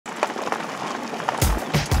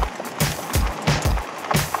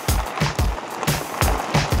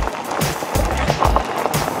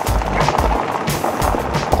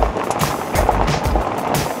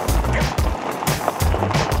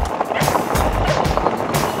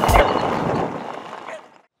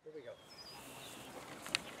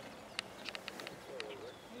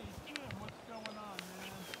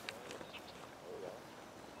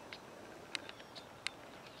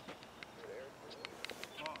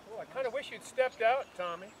Kind of wish you'd stepped out,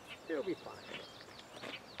 Tommy. It'll be fine.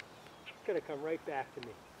 It's gonna come right back to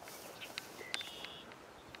me.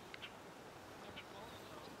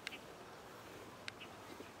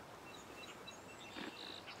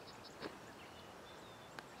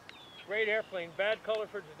 Great airplane, bad color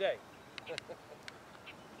for today.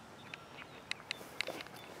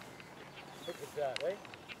 Look at that, eh?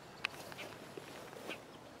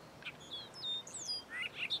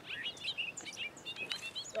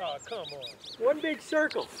 Oh, come on. One big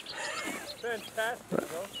circle. Fantastic,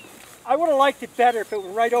 bro. I would have liked it better if it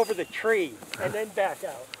went right over the tree and then back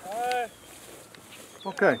out.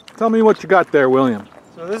 Okay, tell me what you got there, William.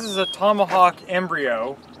 So this is a tomahawk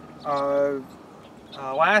embryo.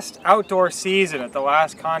 Last outdoor season, at the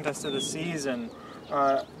last contest of the season,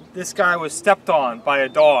 this guy was stepped on by a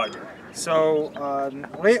dog. So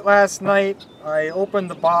late last night, I opened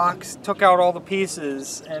the box, took out all the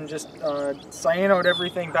pieces, and just cyanoed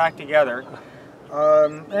everything back together.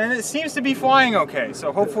 And it seems to be flying okay,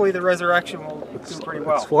 so hopefully the resurrection will do pretty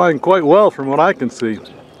well. It's flying quite well from what I can see.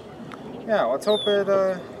 Yeah, let's hope it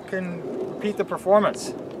can repeat the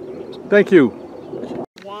performance. Thank you.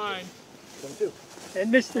 Wine.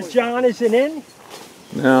 And Mr. John isn't in?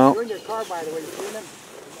 No. You're in your car, by the way. You seen them?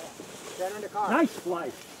 They're in the car. Nice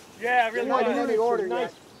flight. Yeah, really Not in nice. any order Nice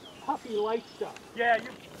yet. puffy light stuff. Yeah, you.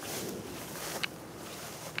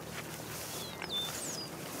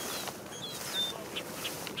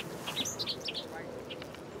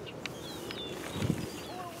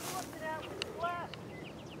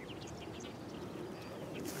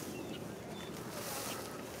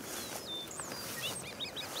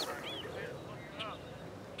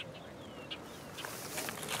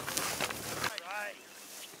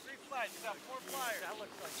 That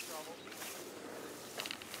looks like trouble.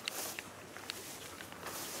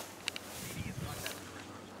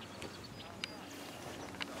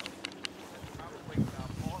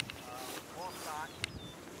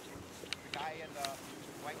 The guy in the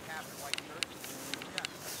white cap and white shirt. Yeah.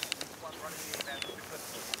 One running the event.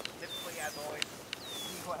 Typically, as always,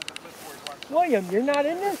 he who has the clipboard runs. William, you're not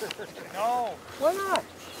in this? No. Why not?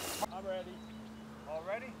 I'm ready. All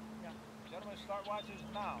ready? Yeah. Gentlemen, start watches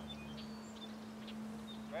now.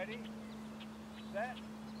 Ready? Set.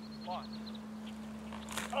 Launch.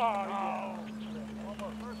 Oh, yeah. One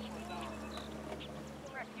more first one down.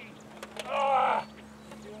 Ricky. Ah!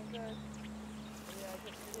 Doing good. Yeah, I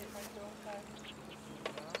just see if I go back.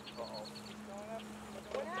 Uh-oh. Keep going up.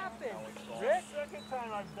 What happened? Rick? Second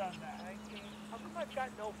time I've done that. 19. How come I've got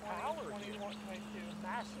no power? 21, 22.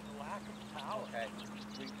 Massive lack of power. Okay.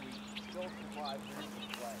 We still survive this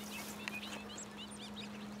play.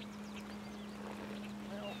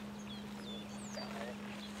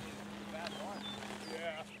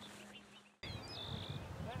 Yeah.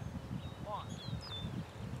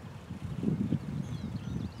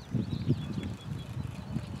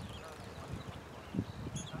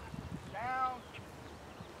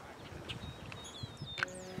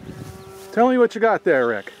 Tell me what you got there,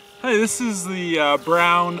 Rick. Hey, this is the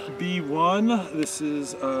Brown B1. This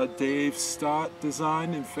is Dave Stott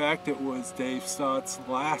design. In fact, it was Dave Stott's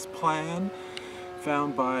last plan,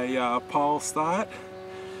 found by Paul Stott.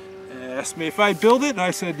 Asked me if I'd build it, and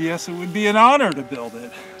I said yes, it would be an honor to build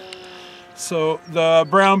it. So the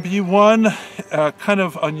Brown B1, kind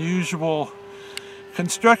of unusual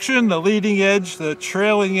construction. The leading edge, the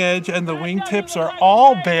trailing edge, and the wingtips are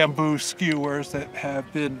all bamboo skewers that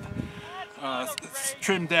have been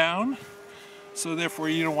trimmed down. So therefore,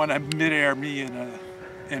 you don't want to mid-air me in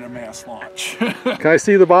a mass launch. Can I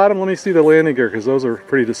see the bottom? Let me see the landing gear, because those are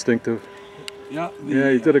pretty distinctive. Yeah,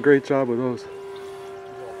 You did a great job with those.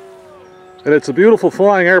 And it's a beautiful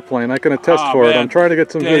flying airplane. I can attest for it. I'm trying to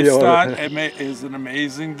get some video of it. Dave Stott is an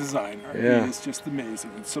amazing designer. Yeah. He is just amazing.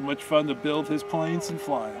 It's so much fun to build his planes and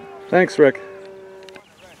fly them. Thanks, Rick.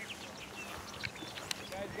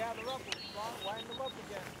 Guys, gather up. Wind them up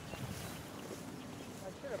again. I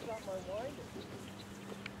should have got my winder.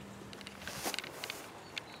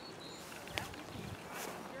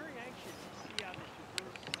 Very anxious to see how this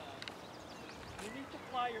reverse. You need to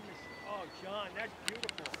fly your machine. Oh, John, that's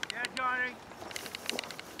beautiful. Yeah, Johnny.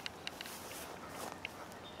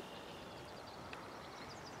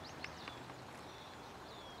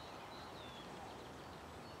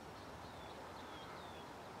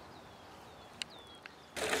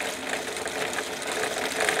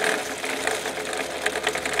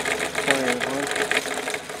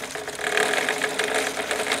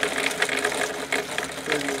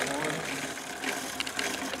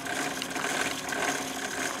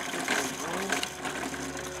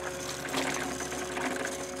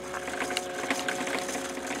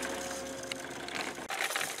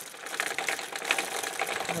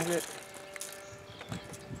 That's it.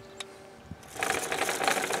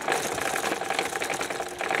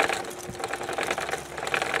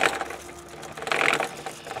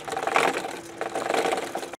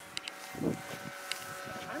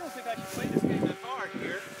 I don't think I should play this game that hard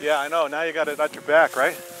here. Yeah, I know. Now you got it at your back,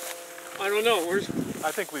 right? I don't know. Where's...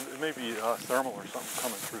 I think we maybe thermal or something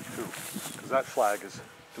coming through too, because that flag is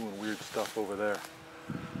doing weird stuff over there.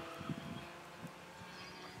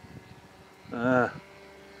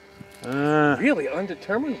 Really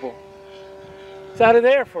undeterminable. It's out of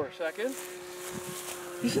there for a second.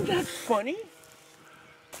 Isn't that funny?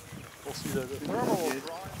 We'll see the thermal.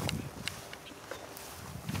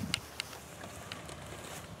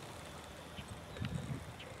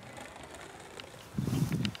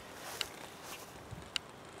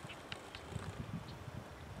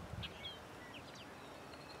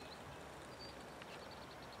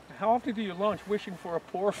 How often do you launch wishing for a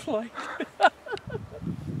poor flight?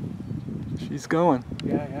 She's going.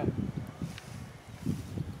 Yeah.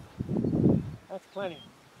 That's plenty.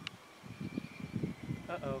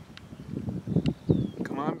 Uh-oh.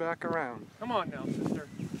 Come on back around. Come on now, sister.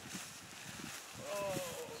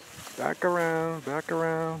 Back around, back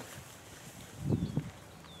around.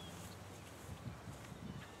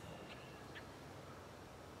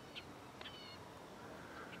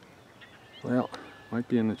 Well, might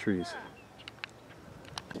be in the trees.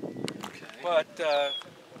 But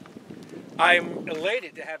I'm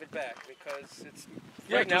elated to have it back because it's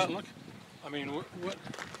right now. Look. I mean,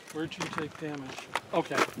 where'd you take damage?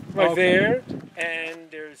 Okay. Right there, and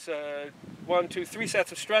there's 1, 2, 3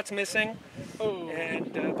 sets of struts missing. Oh.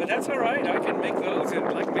 And but that's all right. I can make those, and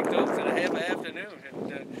I can make those in a half afternoon.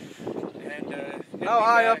 And How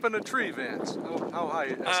high up in the tree, Vance? How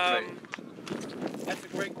high estimate? That's a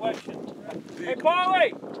great question. Hey,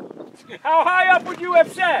 Paulie, how high up would you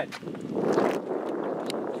have said?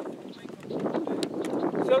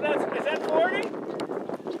 So is that 40?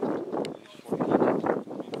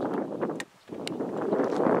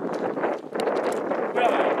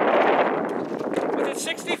 Was it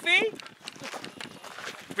 60 feet?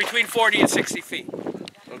 Between 40 and 60 feet.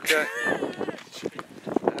 Okay.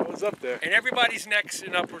 That was up there. And everybody's necks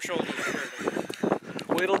and upper shoulders are hurting.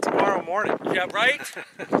 Wait till tomorrow morning. Yeah, right?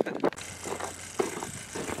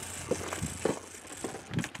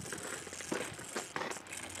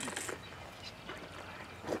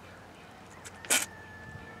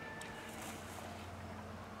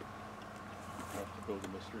 Build a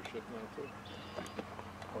mystery ship now too.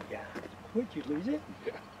 Oh yeah. Would you lose it?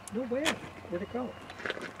 Yeah. No way. Where'd it go?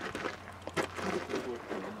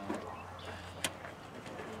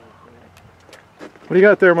 What do you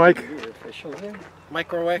got there, Mike? Official here.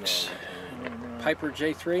 Micro X Piper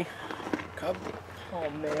J3 Cub. Oh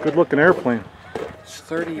man. Good looking airplane. It's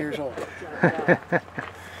 30 years old.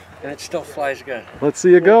 And it still flies good. Let's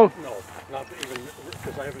see you go. No, not even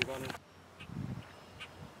because I haven't gone in.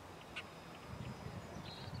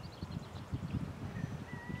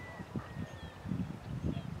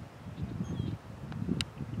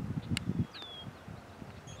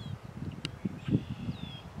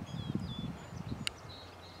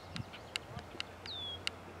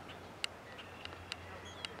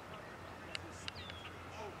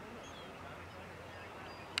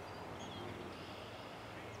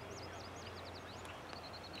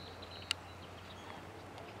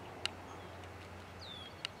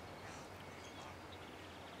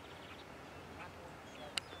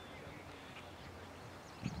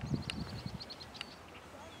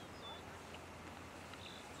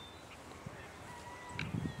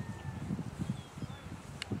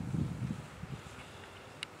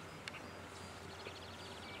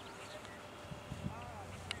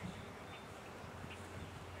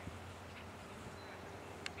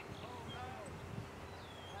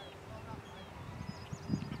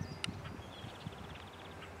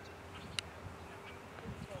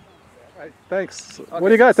 Right, thanks. What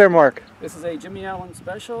do you got there, Mark? This is a Jimmy Allen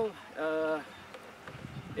special.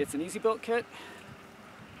 It's an easy built kit,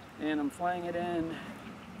 and I'm flying it in.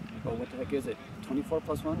 Oh, what the heck is it? 24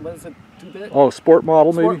 plus 1? What is it? 2-bit? Oh, sport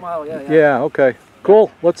model maybe? Sport model, yeah. Yeah, okay.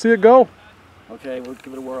 Cool. Let's see it go. Okay, we'll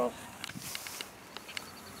give it a whirl.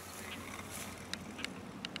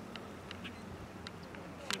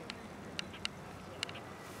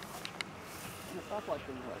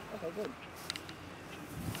 Okay, good.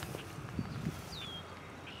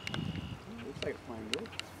 Looks like it's flying good.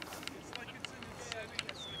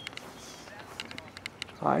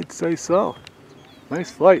 I'd say so.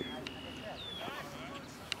 Nice flight.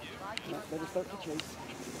 Better start the chase.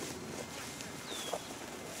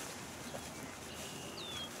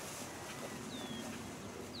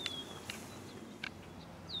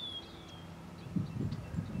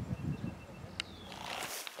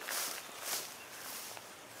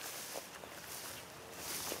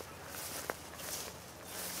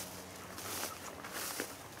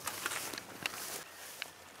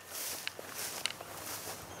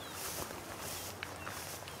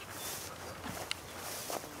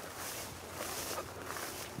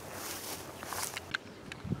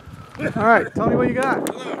 All right, tell me what you got.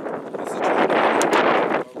 Hello, this is John.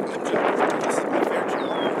 I'm John. This is my Fairchild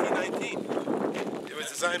 1919. It was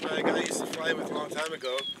designed by a guy I used to fly with a long time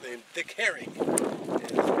ago named Dick Herring.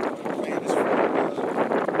 And my plan is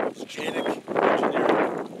from Janik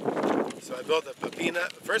Engineering. So I built a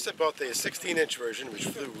peanut. First I built a 16-inch version, which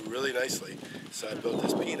flew really nicely. So I built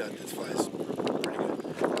this peanut that flies pretty good.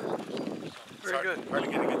 Very good. Hard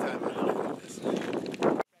to get a good time out of this.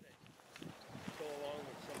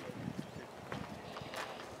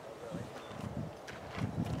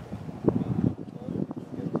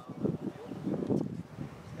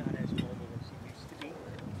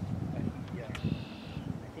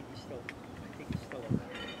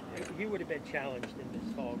 He would have been challenged in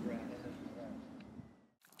this tall grass.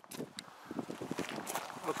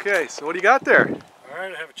 Okay, so what do you got there? All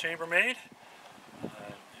right, I have a chambermaid,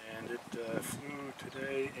 and it flew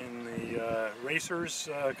today in the racers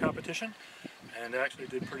competition, and actually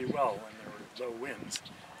did pretty well when there were low winds.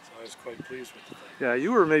 So I was quite pleased with the thing. Yeah,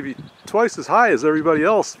 you were maybe twice as high as everybody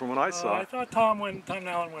else from what I saw. I thought Tom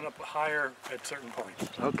Allen went up higher at certain points.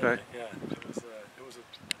 Okay. Yeah, it was a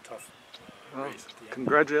tough race at the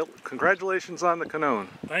end. Congratulations on the Canone.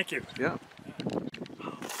 Thank you. Yeah.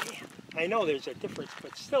 Oh, man. I know there's a difference,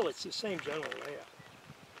 but still it's the same general layout.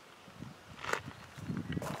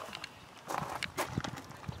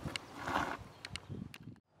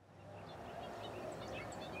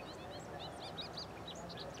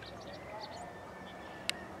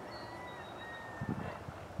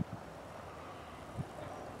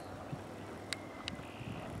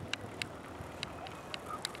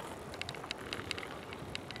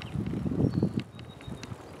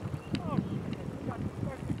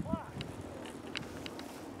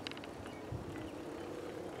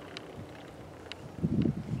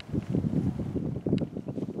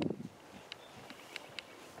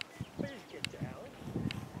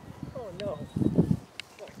 No.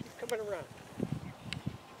 Oh, keep coming around.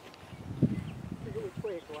 Figure which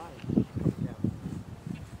way it glides. Come down.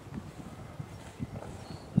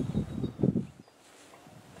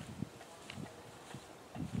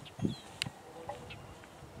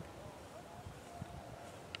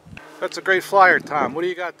 That's a great flyer, Tom. What do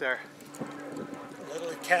you got there? Little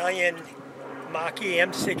Italian Mach-E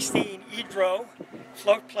M16 Idro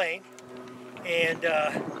float plane. And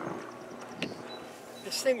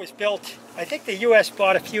this thing was built, I think the U.S.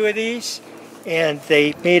 bought a few of these, and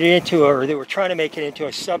they made it into, or they were trying to make it into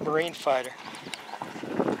a submarine fighter.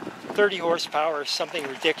 30 horsepower or something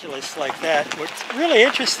ridiculous like that. What's really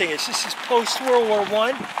interesting is this is post-World War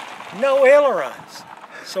I, no ailerons.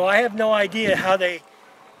 So I have no idea how they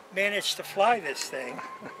managed to fly this thing,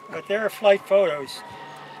 but there are flight photos.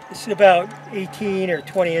 This is about 18 or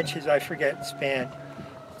 20 inches, I forget, span.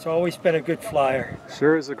 It's always been a good flyer.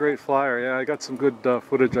 Sure is a great flyer. Yeah, I got some good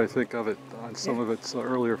footage, I think, of it on some of its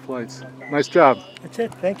earlier flights. Nice job. That's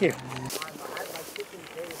it. Thank you.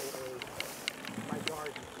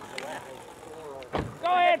 Go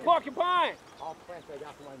ahead, porcupine! All prints I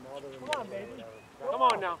got from my mother. Come on, baby. Come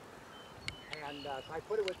on now. And so I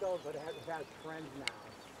put it with those, but it has trends now.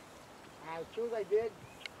 And as soon as I did,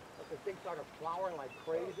 the thing started flowering like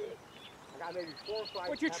crazy. I got maybe 4 or 5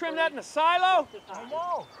 Would you trim that in a silo? I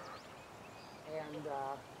know. And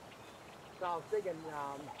so I was thinking,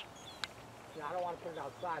 I don't want to put it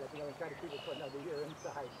outside. I think I'm going to try to keep it for another year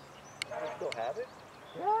inside. You still have it?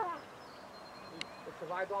 Yeah. It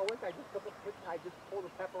survived all winter. I just pulled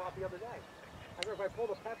the pepper off the other day. I don't know if I pull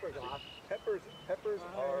the peppers off. Peppers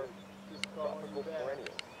are just tropical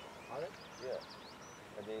perennials. Are they? Yeah.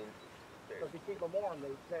 I mean, So if you keep them warm,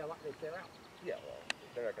 they stay around. yeah, well,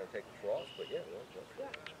 they're not going to take the frost, but yeah,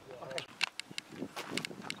 Okay.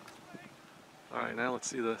 All right, now let's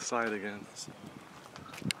see the side again.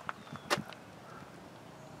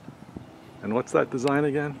 And what's that design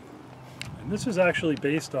again? And this is actually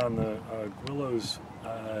based on the Gwillows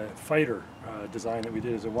fighter design that we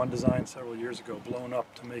did as a one design several years ago, blown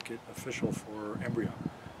up to make it official for embryo.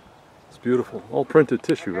 It's beautiful. All printed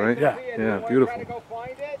tissue, right? Yeah. Yeah, beautiful. Try to go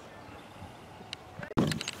find it?